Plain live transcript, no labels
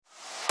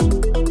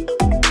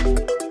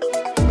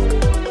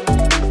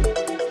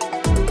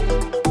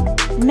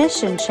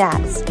Mission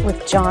Chats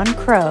with John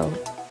Crow.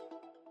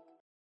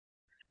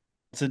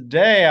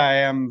 Today, I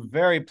am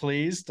very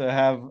pleased to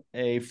have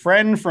a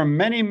friend from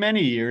many,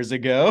 many years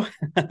ago.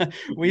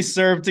 We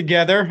served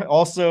together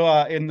also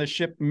in the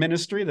ship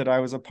ministry that I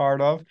was a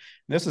part of.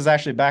 This was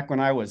actually back when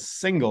I was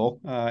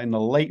single in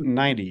the late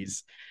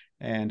 90s.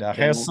 And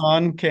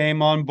Gerson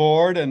came on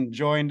board and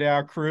joined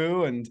our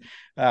crew, and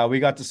we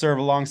got to serve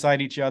alongside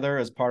each other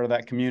as part of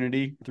that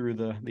community through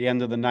the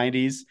end of the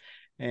 90s.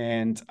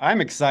 And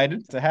I'm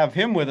excited to have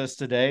him with us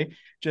today,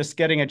 just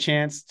getting a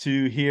chance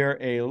to hear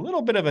a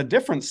little bit of a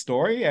different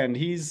story. And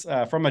he's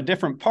from a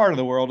different part of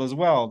the world as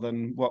well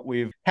than what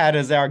we've had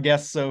as our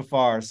guest so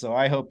far. So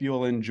I hope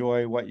you'll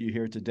enjoy what you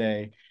hear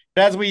today.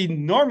 As we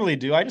normally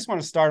do, I just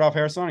want to start off,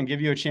 Harrison, and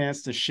give you a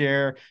chance to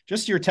share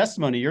just your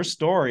testimony, your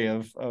story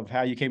of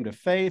how you came to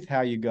faith, how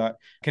you got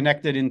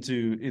connected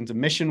into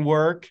mission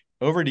work.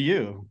 Over to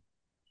you.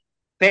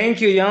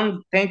 Thank you,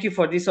 John. Thank you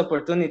for this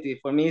opportunity.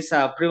 For me, it's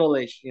a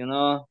privilege,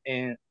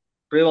 and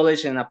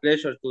privilege and a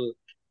pleasure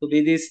to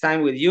be this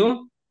time with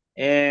you.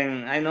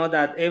 And I know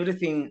that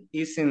everything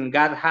is in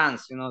God's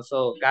hands,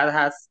 so God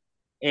has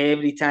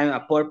every time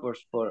a purpose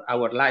for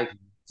our life.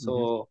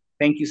 So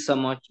thank you so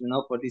much,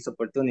 for this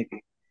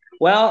opportunity.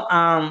 Well,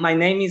 my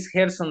name is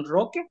Gerson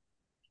Roque.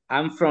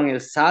 I'm from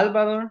El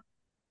Salvador.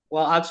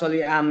 Well,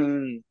 actually,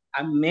 I'm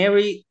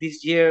married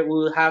this year. We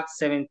will have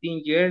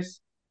 17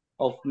 years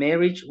of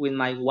marriage with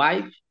my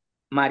wife,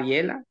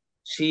 Mariela.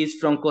 She is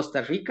from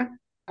Costa Rica.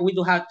 We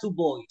do have two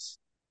boys.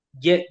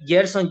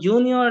 Gerson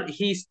Jr.,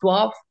 he's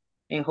 12,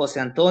 and Jose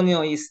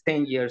Antonio is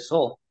 10 years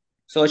old.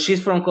 So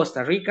she's from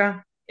Costa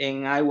Rica,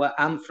 and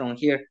I'm from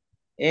here.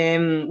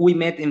 And we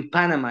met in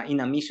Panama in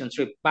a mission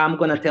trip. But I'm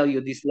going to tell you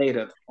this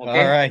later.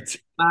 Okay? All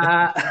right.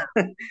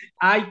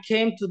 I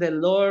came to the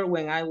Lord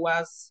when I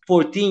was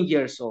 14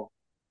 years old.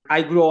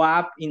 I grew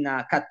up in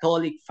a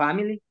Catholic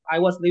family. I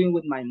was living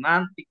with my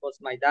mom because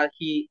my dad,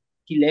 he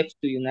left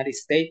the United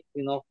States,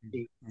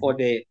 for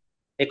the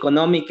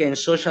economic and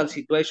social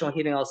situation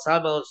here in El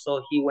Salvador.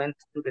 So he went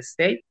to the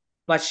state.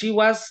 But she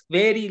was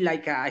very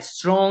like a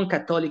strong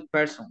Catholic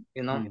person,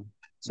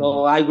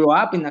 So I grew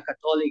up in a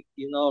Catholic,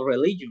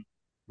 religion.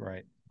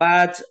 Right.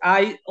 But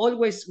I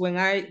always,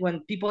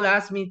 when people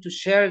ask me to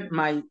share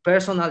my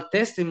personal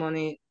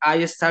testimony,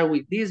 I start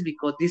with this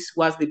because this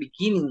was the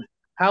beginning,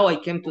 how I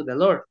came to the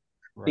Lord.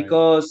 Right.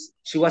 Because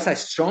she was a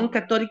strong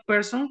Catholic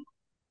person.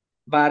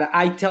 But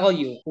I tell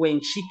you,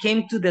 when she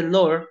came to the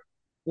Lord,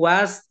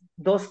 was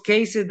those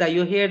cases that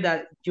you hear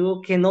that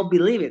you cannot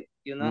believe it,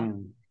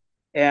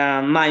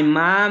 my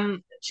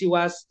mom, she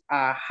was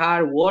a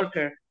hard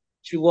worker.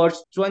 She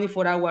works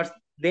 24 hours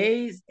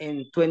days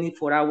and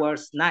 24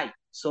 hours night.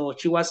 So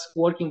she was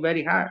working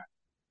very hard.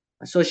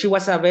 So she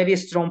was a very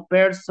strong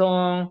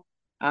person.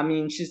 I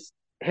mean,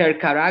 her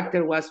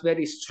character was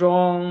very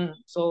strong.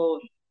 So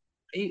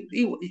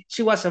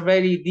she was a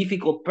very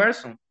difficult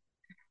person.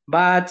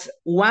 But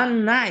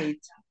one night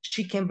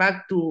she came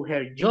back to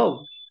her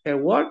job, her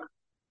work,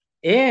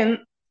 and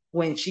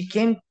when she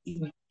came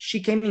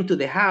into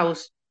the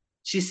house,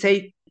 she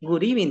said,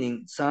 "Good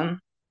evening, son."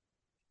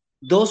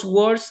 Those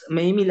words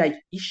made me like,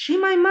 is she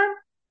my mom?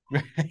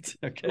 Right.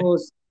 Okay.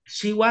 Because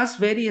she was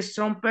very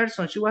strong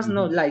person. She was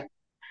not like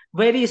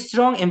very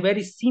strong and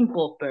very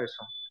simple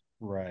person.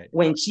 Right.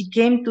 When she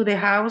came to the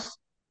house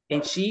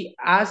and she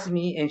asked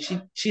me and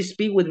she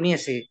speak with me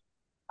and said,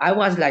 I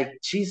was like,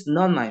 she's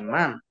not my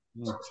mom.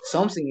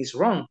 Something is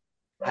wrong.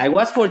 I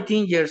was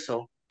 14 years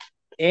old.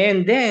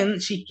 And then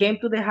she came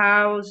to the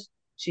house.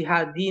 She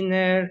had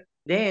dinner.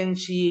 Then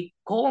she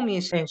called me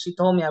and she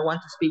told me, I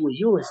want to speak with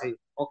you. I said,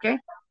 okay.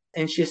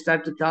 And she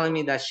started telling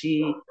me that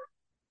she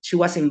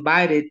was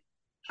invited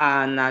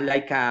on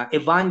like a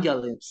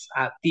evangelist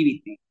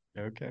activity.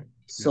 Okay.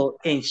 So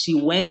and she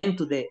went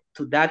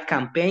to that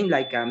campaign,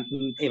 like an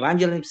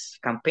evangelist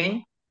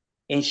campaign,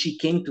 and she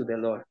came to the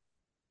Lord.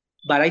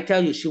 But I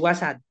tell you, she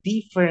was a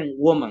different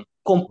woman,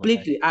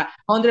 completely,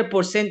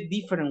 100%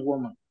 different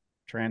woman.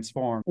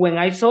 Transformed. When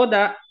I saw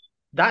that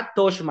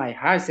touched my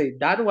heart. Say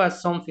that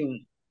was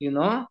something,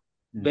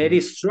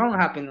 very strong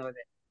happening with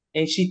it.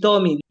 And she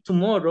told me,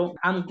 tomorrow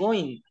I'm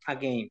going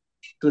again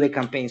to the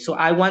campaign. So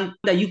I want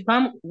that you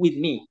come with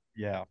me.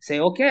 Yeah. Say,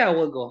 okay, I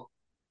will go.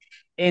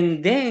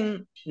 And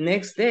then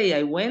next day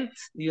I went,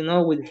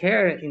 with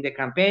her in the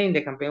campaign.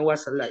 The campaign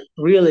was like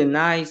really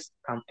nice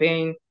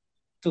campaign.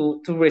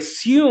 To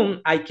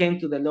resume, I came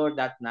to the Lord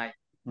that night.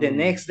 The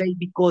next day,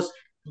 because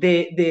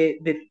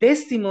the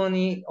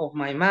testimony of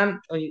my mom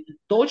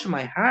touched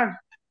my heart,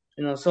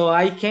 So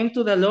I came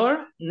to the Lord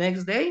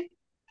next day,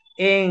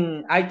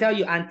 and I tell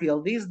you,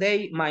 until this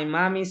day, my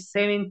mom is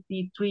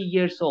 73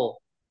 years old,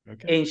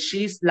 and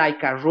she's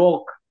like a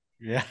rock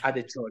at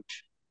the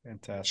church.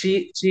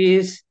 Fantastic.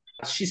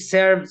 She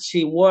serves,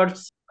 she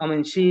works. I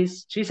mean,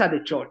 she's at the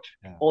church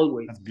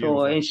always.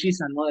 So, and she's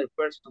another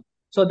person.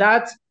 So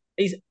that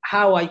is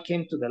how I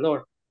came to the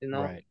Lord,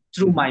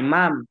 through my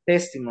mom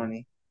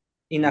testimony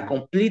in a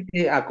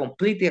completely,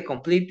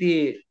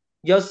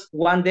 just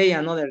one day,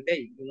 another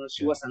day,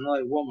 she was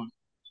another woman.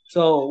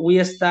 So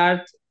we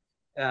start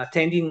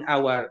attending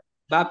our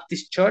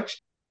Baptist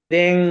church.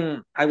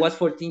 Then I was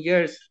 14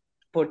 years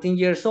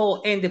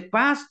old, and the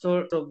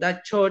pastor of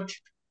that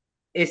church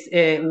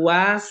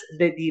was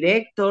the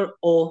director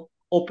of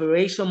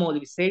operation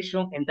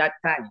mobilization in that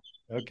time.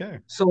 Okay.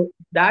 So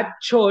that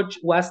church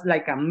was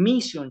like a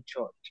mission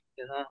church.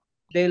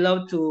 They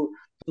love to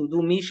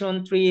do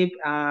mission trip,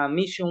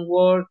 mission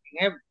work,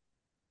 and everything.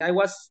 I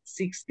was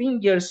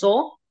 16 years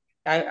old.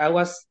 I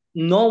was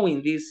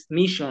knowing this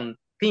mission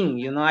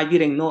thing. I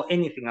didn't know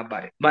anything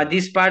about it. But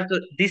this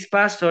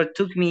pastor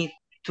took me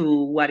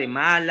to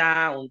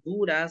Guatemala,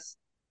 Honduras,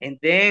 and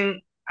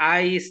then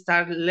I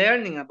started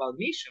learning about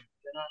mission.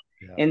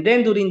 Yeah. And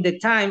then during the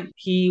time,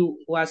 he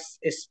was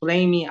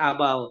explaining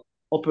about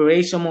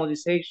operation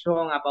mobilization,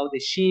 about the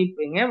ship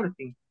and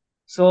everything.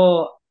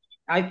 So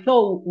I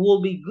thought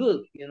would be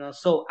good.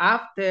 So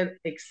after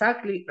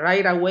exactly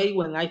right away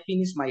when I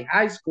finished my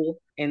high school,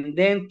 and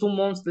then 2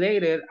 months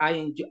later,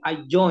 I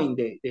joined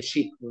the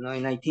ship, in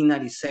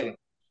 1997.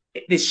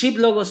 The ship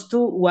logos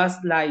too was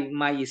like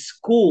my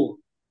school,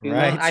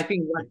 Right. I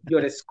think was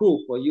your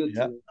school for you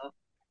Yeah. too.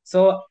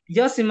 So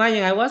just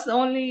imagine, I was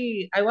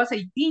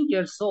 18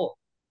 years old,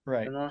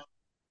 Right.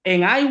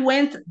 and I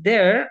went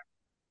there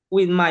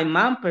with my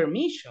mom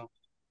permission.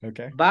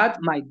 Okay. But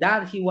my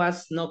dad, he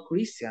was not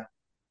Christian.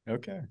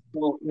 Okay.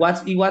 So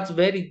it was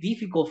very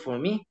difficult for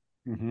me.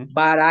 Mm-hmm.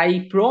 But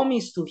I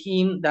promised to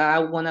him that I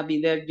want to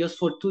be there just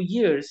for 2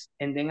 years,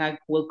 and then I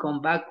will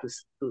come back to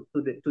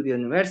the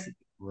university.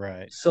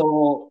 Right.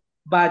 So,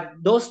 but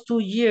those 2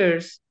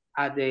 years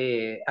at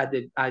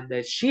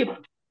the ship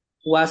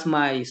was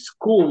my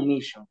school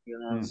mission.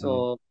 Mm-hmm.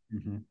 So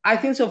Mm-hmm. I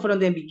think so from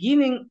the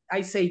beginning, I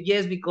say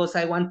yes because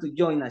I want to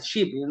join a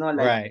ship, like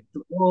Right.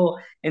 to go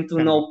and to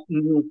Kind know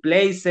new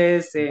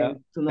places and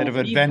to know Bit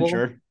of people.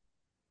 adventure.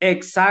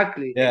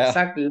 Exactly, Yeah,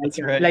 exactly.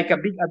 that's right. Like a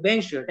big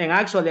adventure. And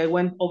actually, I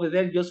went over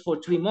there just for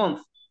 3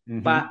 months.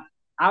 Mm-hmm. But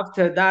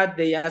after that,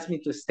 they asked me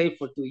to stay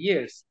for 2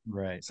 years.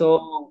 Right.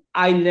 So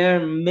I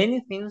learned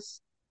many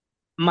things.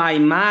 My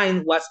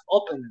mind was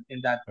open in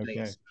that place.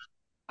 Okay.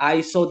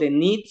 I saw the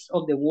needs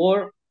of the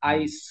world.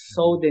 I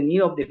saw the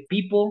need of the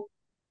people.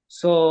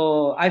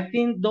 So I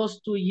think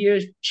those 2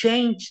 years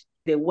changed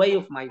the way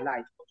of my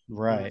life.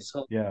 Right.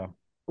 So Yeah.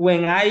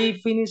 when I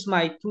finished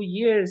my 2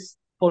 years,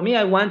 for me,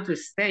 I want to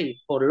stay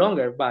for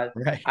longer, but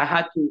Right. I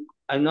had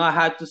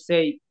to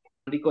say,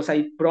 because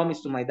I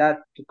promised to my dad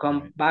to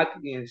come back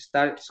and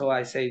start. So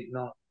I said,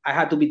 no, I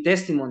had to be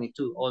testimony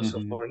too, also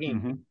Mm-hmm. for him.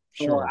 Mm-hmm.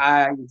 So Sure.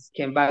 I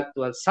came back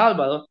to El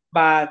Salvador,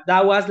 but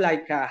that was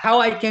like how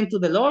I came to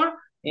the Lord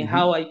and Mm-hmm.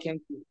 how I came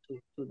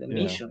to the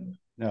mission.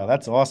 No,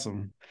 that's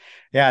awesome.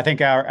 Yeah, I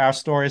think our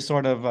story is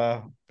sort of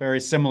very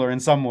similar in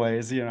some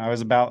ways. I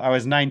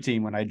was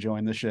 19 when I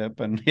joined the ship,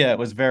 and yeah, it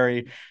was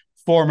very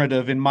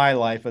formative in my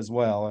life as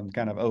well, and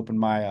kind of opened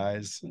my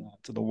eyes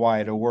to the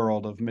wider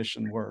world of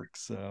mission work.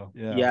 So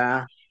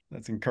Yeah.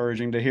 That's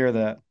encouraging to hear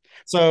that.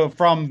 So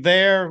from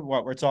there,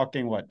 we're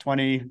talking,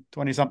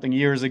 20 something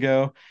years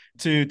ago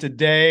to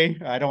today.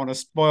 I don't want to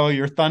spoil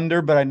your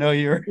thunder, but I know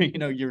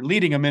you're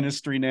leading a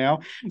ministry now.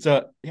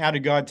 So how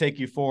did God take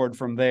you forward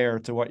from there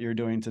to what you're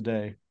doing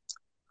today?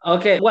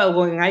 Okay. Well,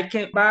 when I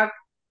came back,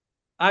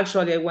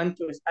 actually, I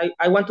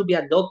want to be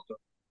a doctor.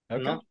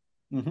 Okay.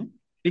 Mm-hmm.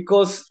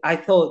 Because I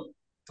thought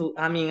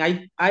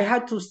I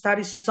had to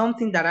study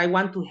something that I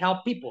want to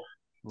help people.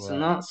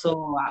 Right.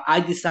 So I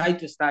decided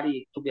to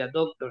study to be a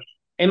doctor.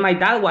 And my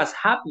dad was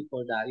happy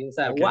for that. He was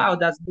like, Okay. wow,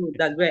 that's good,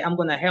 that's great. I'm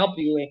gonna help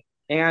you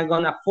and I'm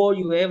gonna afford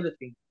you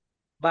everything.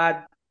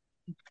 But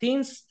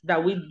things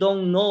that we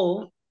don't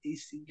know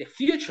is the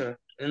future.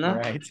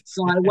 Right.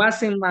 So I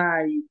was in my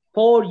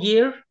 4th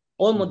year,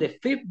 almost the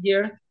 5th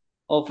year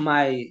of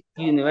my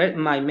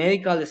my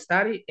medical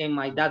study, and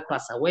my dad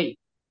passed away.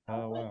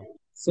 Oh wow.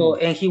 So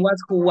and he was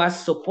who was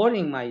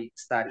supporting my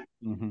study.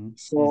 Mm-hmm.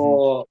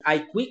 So I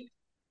quit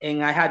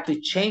and I had to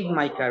change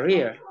my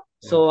career.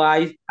 So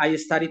I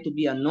started to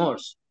be a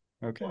nurse.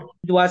 Okay.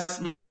 It was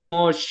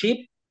more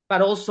cheap, but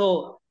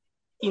also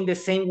in the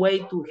same way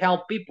to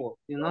help people.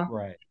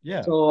 Right.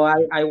 Yeah. So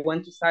I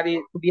went to study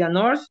to be a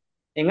nurse,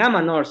 and I'm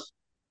a nurse.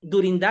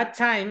 During that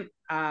time,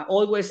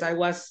 always I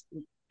was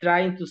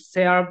trying to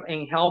serve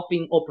and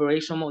helping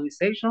operation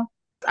mobilization.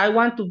 I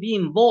want to be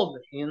involved,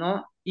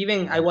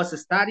 Even I was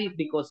studying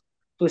because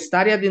to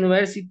study at the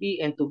university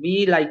and to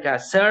be like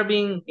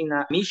serving in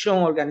a mission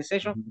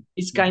organization,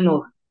 it's kind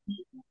of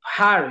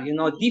hard,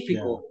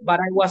 difficult. But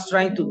I was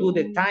trying to do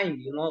the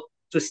time,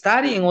 to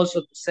study and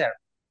also to serve.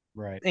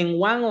 Right. And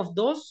one of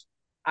those,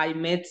 I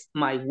met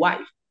my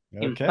wife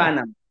in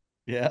Panama.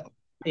 Yeah.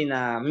 In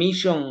a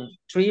mission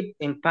trip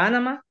in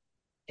Panama.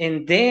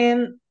 And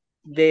then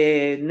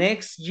the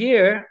next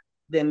year,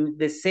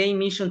 the same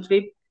mission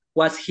trip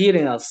was here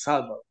in El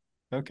Salvador.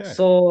 Okay.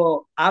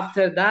 So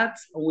after that,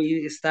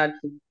 we started,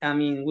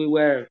 we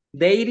were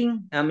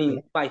dating,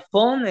 by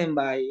phone and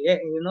by,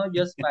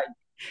 just by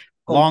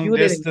long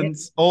computer.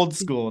 distance, old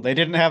school. They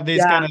didn't have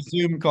these kind of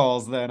Zoom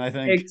calls then, I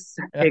think.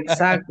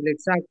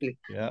 Exactly.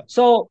 Yeah.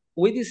 So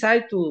we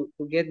decided to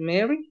get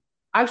married.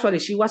 Actually,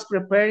 she was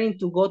preparing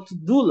to go to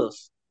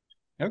Doulos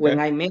when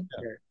I met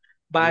her.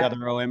 But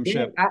other OM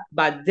ship.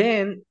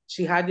 then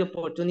she had the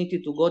opportunity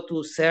to go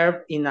to serve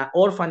in an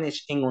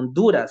orphanage in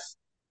Honduras.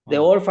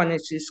 The Wow.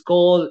 orphanage is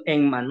called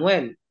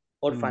Emmanuel,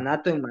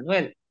 Orfanato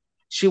Emmanuel.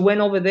 She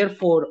went over there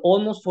for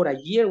almost for a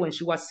year when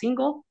she was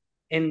single,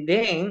 and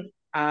then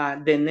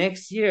the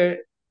next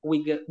year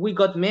we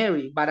got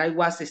married, but I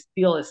was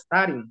still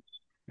studying.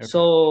 Okay.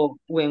 So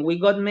when we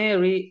got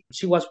married,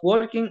 she was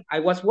working, I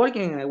was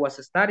working, and I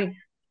was studying.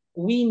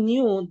 We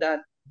knew that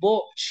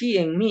both she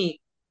and me,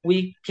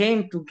 we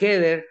came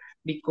together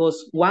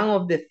because one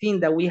of the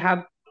things that we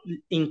have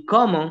in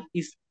common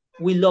is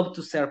we love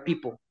to serve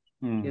people.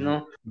 You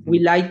know, we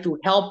like to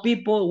help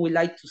people, we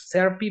like to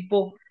serve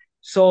people.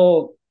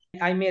 So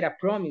I made a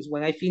promise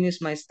when I finish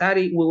my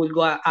study, we will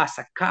go as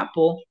a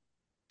couple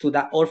to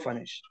that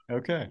orphanage.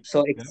 Okay.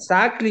 So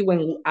exactly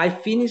when I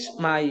finished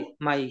my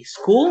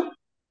school,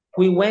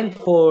 we went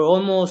for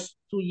almost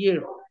 2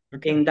 years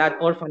in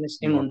that orphanage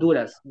in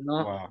Honduras. You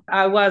know, wow.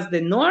 I was the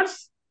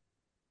nurse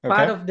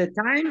part of the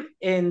time,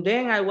 and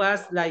then I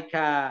was like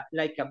a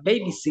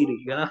babysitter,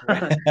 you know,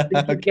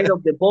 taking care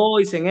of the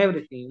boys and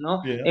everything, you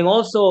know, and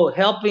also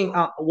helping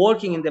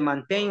working in the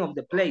maintain of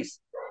the place.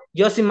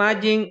 Just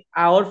imagine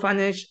an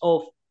orphanage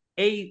of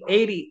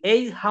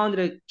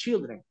 800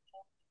 children,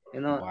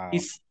 you know. Wow.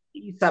 It's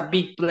a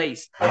big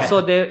place.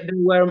 So there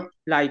were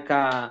like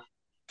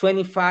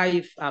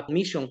 25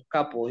 mission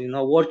couple, you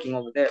know, working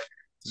over there.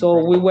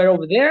 So we were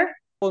over there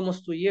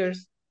almost 2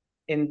 years.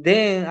 And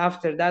then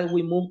after that,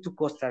 we moved to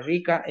Costa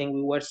Rica and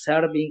we were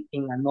serving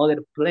in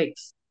another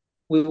place.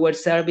 We were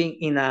serving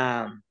in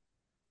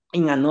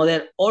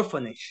another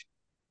orphanage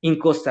in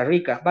Costa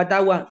Rica, but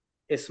that was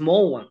a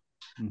small one.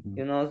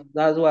 You know,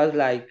 that was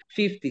like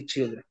 50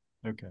 children.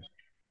 Okay.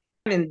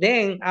 And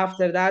then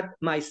after that,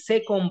 my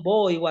second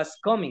boy was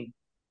coming.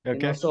 You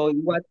know, so it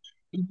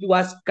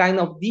was kind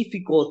of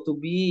difficult to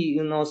be,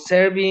 you know,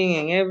 serving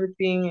and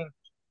everything.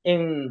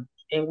 And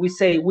we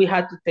say we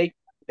had to take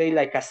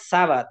like a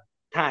Sabbath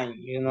time,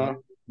 you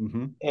know,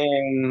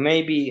 and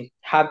maybe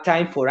have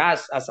time for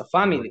us as a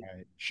family.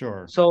 Right.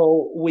 Sure.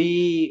 So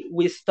we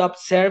stopped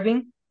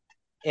serving,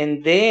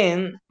 and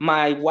then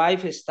my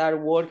wife started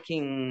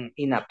working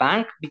in a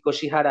bank because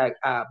she had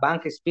a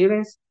bank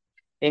experience,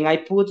 and I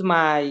put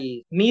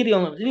my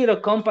medium little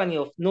company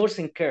of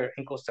nursing care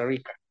in Costa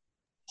Rica.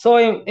 So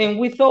and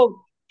we thought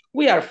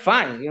we are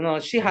fine, you know.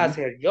 She has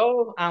her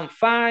job, I'm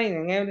fine,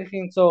 and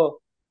everything.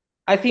 So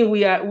I think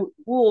we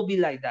will be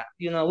like that,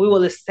 you know. We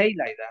will stay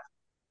like that,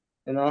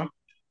 you know.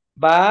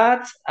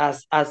 But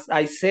as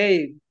I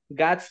say,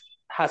 God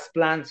has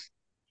plans.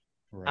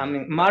 I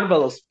mean,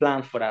 marvelous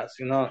plan for us,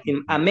 you know,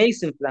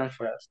 amazing plan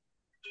for us.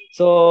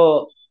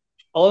 So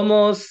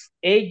almost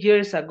 8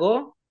 years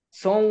ago,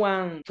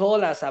 someone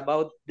told us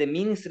about the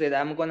ministry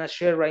that I'm gonna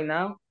share right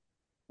now.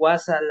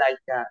 Was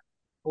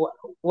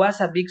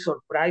was a big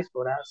surprise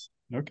for us.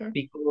 Okay.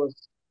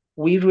 Because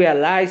we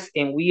realize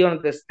and we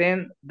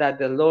understand that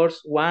the Lord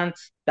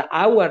wants that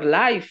our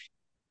life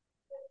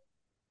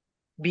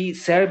be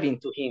serving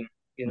to Him,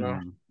 you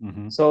know.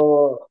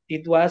 So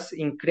it was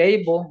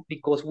incredible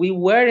because we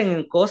were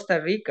in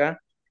Costa Rica,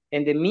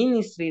 and the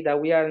ministry that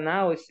we are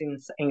now is in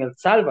El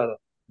Salvador.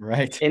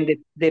 Right. And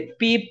the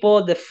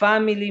people, the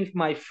family,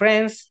 my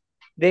friends,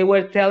 they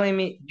were telling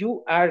me,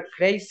 you are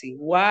crazy.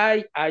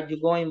 Why are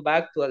you going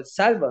back to El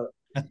Salvador?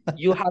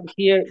 You have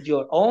here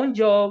your own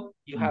job,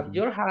 you have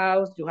your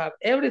house, you have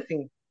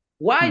everything.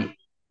 Why?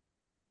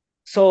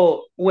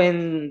 So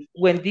when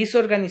this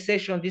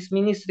organization, this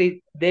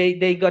ministry,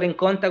 they got in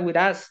contact with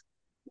us,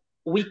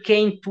 we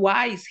came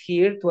twice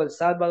here to El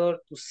Salvador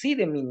to see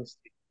the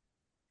ministry.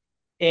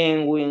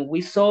 And when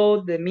we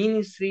saw the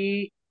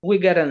ministry, we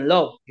got in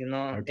love, you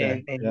know.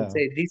 Okay. And we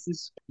say this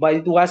is, but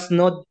it was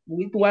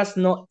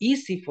not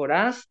easy for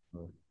us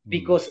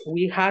because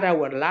we had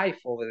our life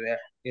over there,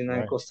 you know,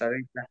 in Costa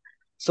Rica.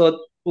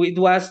 So it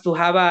was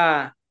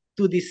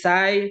to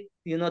decide,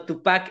 you know, to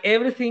pack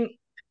everything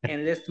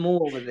and let's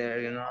move over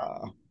there, you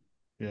know.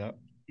 Yeah.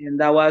 And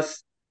that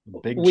was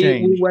big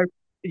change.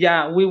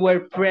 We were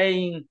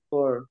praying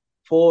for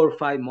 4 or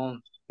 5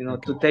 months, you know,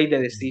 to take the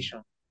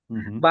decision.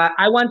 But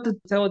I want to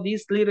tell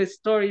this little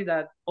story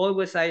that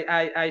always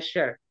I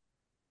share.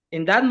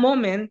 In that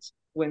moment,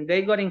 when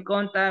they got in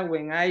contact,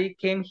 when I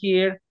came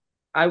here,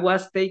 I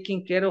was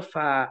taking care of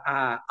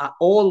a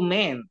old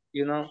man,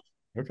 you know.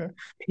 Okay.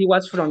 He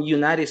was from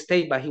United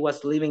States, but he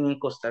was living in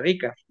Costa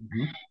Rica.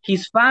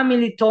 His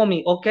family told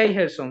me, okay,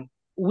 Gerson,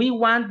 we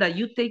want that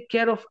you take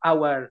care of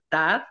our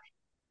dad,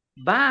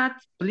 but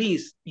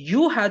please,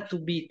 you had to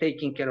be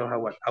taking care of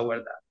our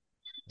dad.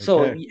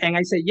 So, and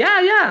I said,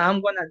 yeah,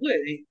 I'm gonna do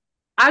it.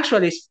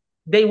 Actually,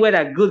 they were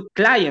a good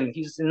client.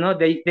 You know,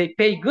 they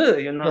pay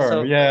good, you know. Sure,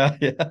 so yeah.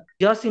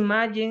 Just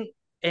imagine,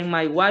 and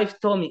my wife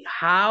told me,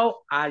 how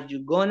are you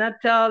gonna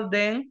tell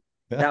them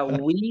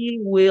that we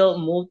will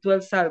move to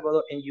El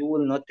Salvador and you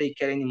will not take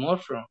care anymore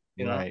from,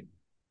 you know?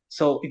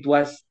 So it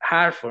was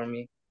hard for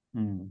me.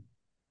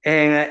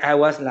 And I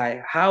was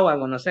like, how am I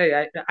gonna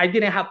say? I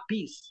didn't have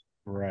peace.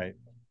 Right.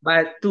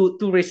 But to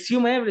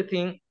resume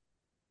everything,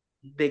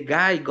 the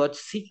guy got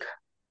sick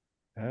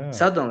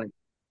suddenly.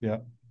 Yeah.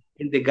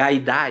 And the guy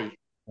died.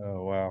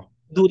 Oh, wow.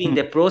 During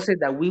the process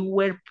that we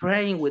were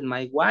praying with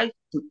my wife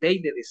to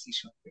take the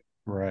decision.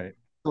 Right.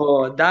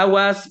 So that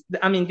was,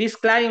 I mean, this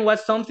client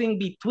was something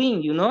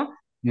between,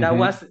 that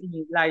was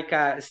like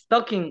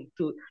stalking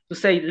to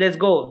say, let's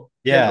go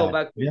Yeah.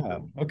 back. Yeah.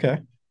 Okay.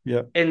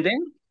 Yeah. And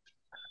then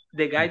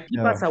the guy he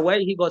passed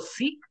away. He got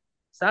sick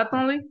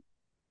suddenly.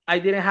 I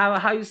didn't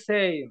have, how you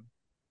say,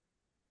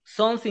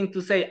 something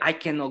to say. I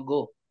cannot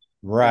go.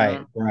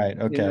 Right. Right.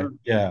 You Okay. know?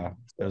 Yeah.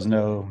 There's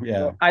no,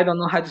 So I don't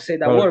know how to say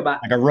that road, word, but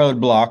like a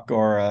roadblock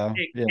or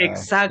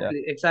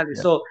exactly. Yeah.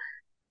 So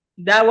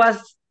that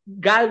was,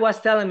 God was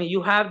telling me,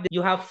 you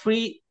have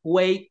free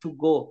way to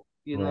go.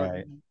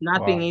 Right.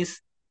 Nothing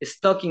is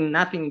stuck in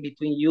nothing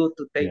between you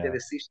to take the Yeah.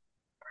 decision.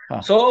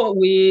 Huh. So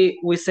we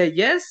said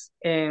yes,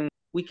 and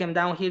we came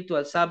down here to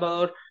El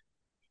Salvador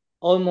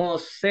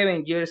almost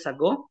 7 years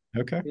ago.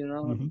 Okay.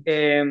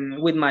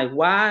 With my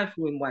wife,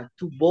 with my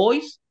two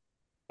boys.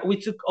 We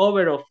took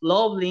over of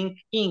Love Link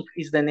Inc.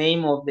 is the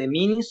name of the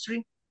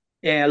ministry.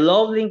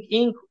 Love Link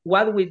Inc.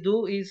 What we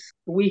do is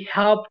we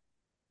help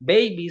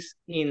babies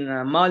in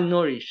a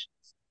malnourished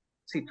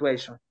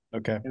situation.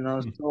 Okay.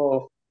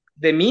 So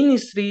the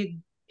ministry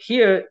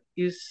here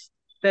is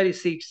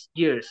 36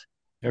 years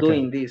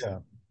doing this.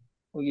 Yeah.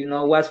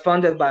 Was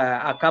founded by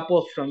a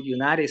couple from the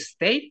United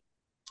States,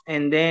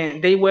 and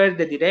then they were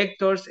the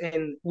directors,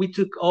 and we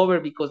took over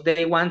because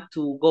they want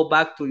to go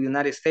back to the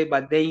United States,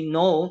 but they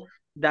know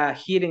that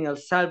here in El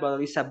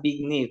Salvador is a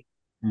big need.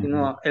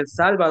 El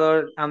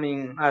Salvador, I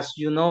mean, as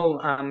you know,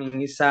 I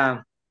mean,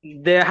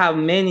 they have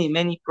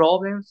many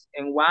problems,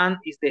 and one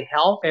is the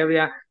health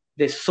area,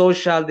 the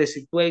social, the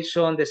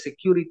situation, the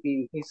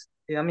security is,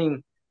 I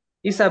mean,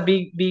 it's a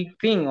big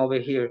thing over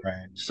here.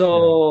 Right.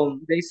 So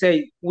they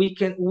say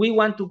we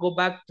want to go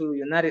back to the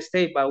United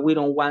States, but we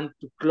don't want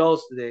to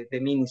close the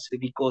ministry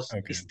because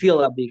it's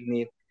still a big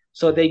need.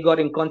 So they got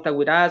in contact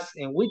with us,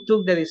 and we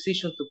took the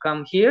decision to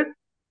come here,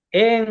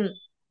 and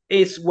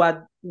it's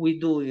what we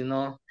do.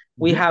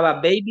 We have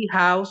a baby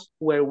house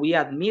where we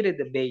admitted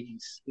the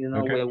babies.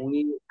 Where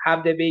we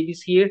have the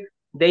babies here,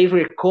 they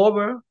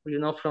recover,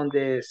 from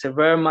the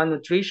severe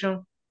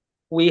malnutrition.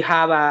 We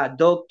have a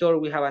doctor,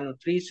 we have a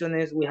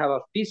nutritionist, we have a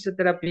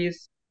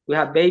physiotherapist, we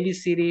have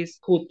babysitters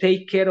who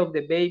take care of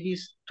the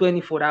babies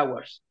 24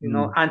 hours,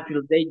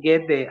 until they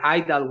get the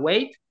ideal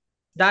weight.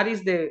 That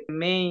is the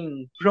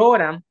main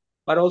program,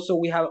 but also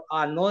we have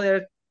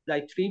another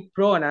like 3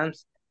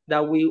 programs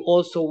that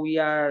we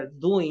are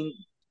doing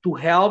to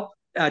help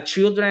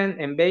children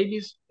and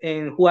babies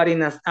and who are in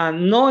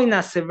not in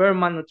a severe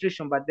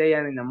malnutrition, but they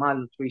are in a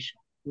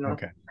malnutrition.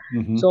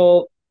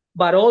 So,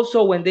 but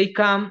also when they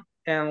come,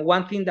 and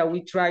one thing that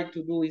we try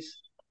to do is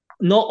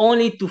not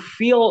only to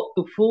fill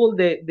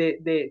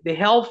the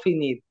healthy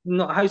need,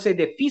 how you say,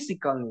 the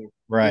physical need.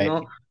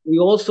 Right. We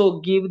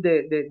also give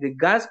the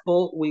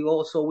gospel.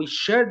 We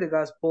share the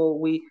gospel.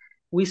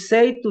 We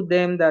say to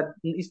them that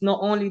it's not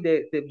only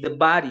the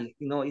body,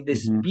 the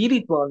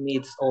spiritual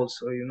needs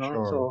also,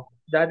 Sure. So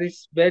that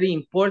is very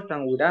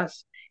important with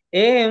us,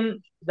 and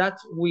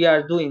that's we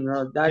are doing.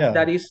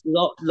 That is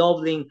Love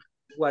Link,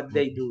 what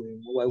they do.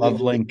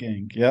 Love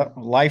linking. Yeah.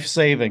 Life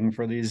saving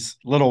for these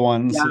little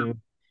ones who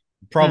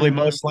probably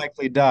most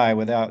likely die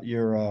without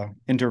your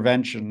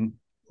intervention.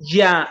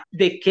 Yeah.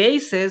 The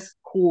cases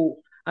who,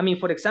 I mean,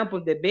 for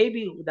example, the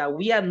baby that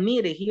we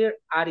admitted here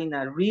are in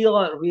a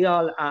real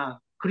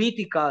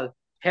critical,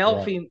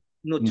 healthy,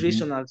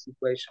 nutritional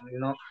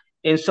situation,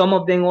 and some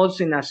of them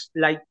also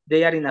like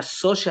they are in a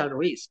social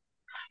risk.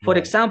 For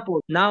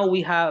example, now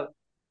we have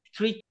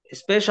 3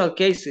 special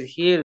cases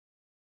here.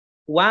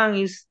 One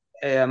is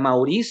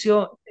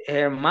Mauricio.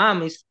 Her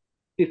mom is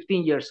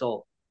 15 years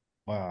old.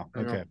 Wow.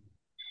 Okay.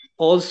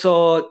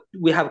 Also,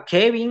 we have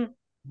Kevin.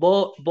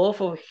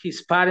 Both of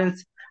his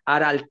parents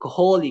are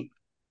alcoholic.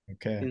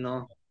 Okay.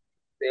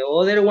 The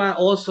other one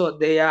also,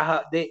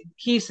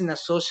 he's in a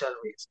social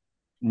risk.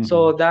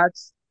 So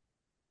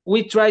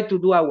we try to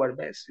do our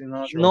best.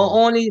 Sure. Not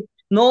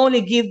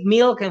only give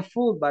milk and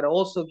food, but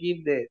also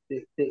give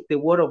the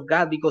word of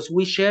God, because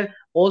we share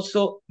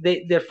also.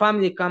 Their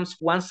family comes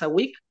once a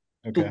week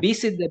to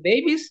visit the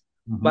babies,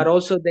 but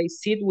also they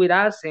sit with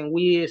us and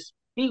we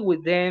speak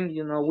with them.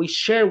 We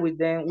share with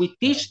them. We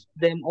teach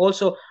them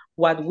also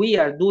what we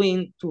are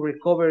doing to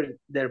recover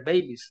their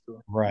babies too.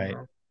 Right.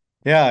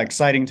 Yeah,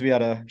 exciting to be able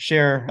to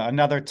share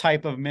another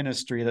type of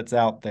ministry that's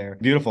out there.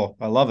 Beautiful.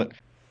 I love it.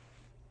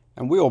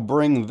 And we will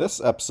bring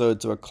this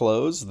episode to a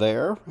close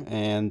there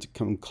and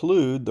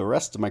conclude the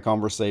rest of my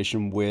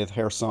conversation with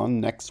Gerson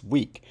next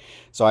week.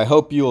 So I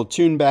hope you'll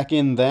tune back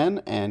in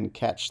then and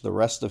catch the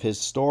rest of his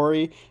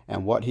story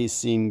and what he's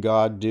seen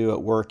God do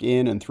at work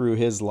in and through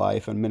his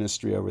life and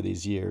ministry over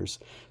these years.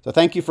 So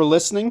thank you for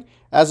listening.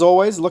 As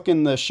always, look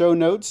in the show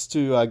notes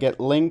to get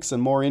links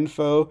and more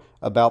info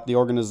about the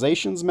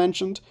organizations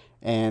mentioned,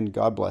 and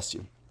God bless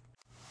you.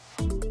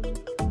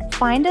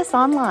 Find us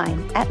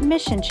online at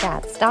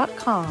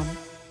missionchats.com